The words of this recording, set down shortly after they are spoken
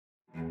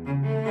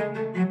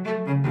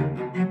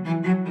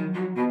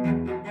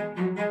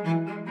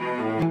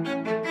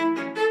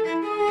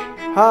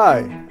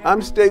Hi,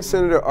 I'm State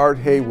Senator Art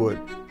Haywood.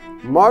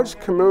 March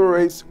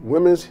commemorates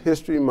Women's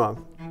History Month,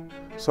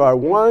 so I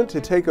wanted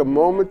to take a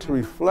moment to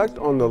reflect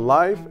on the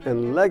life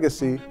and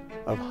legacy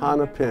of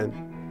Hannah Penn.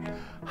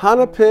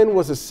 Hannah Penn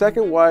was the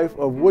second wife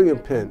of William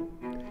Penn,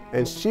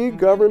 and she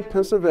governed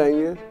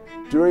Pennsylvania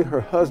during her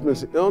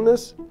husband's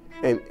illness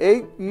and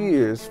 8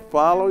 years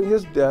following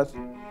his death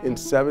in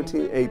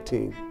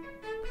 1718.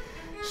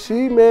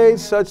 She made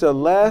such a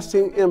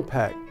lasting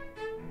impact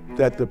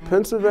that the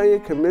Pennsylvania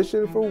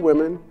Commission for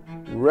Women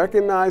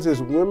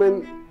recognizes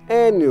women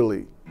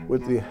annually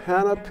with the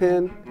Hannah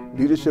Penn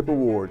Leadership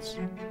Awards.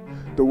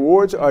 The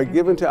awards are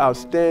given to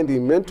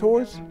outstanding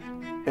mentors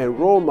and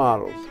role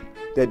models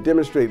that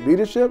demonstrate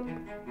leadership,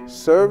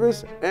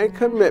 service, and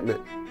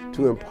commitment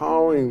to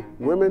empowering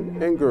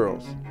women and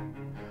girls.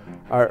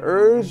 I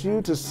urge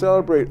you to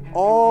celebrate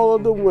all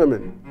of the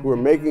women who are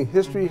making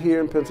history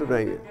here in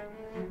Pennsylvania,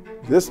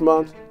 this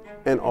month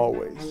and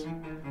always.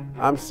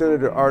 I'm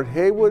Senator Art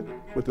Haywood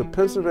with the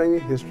Pennsylvania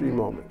History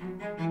Moment.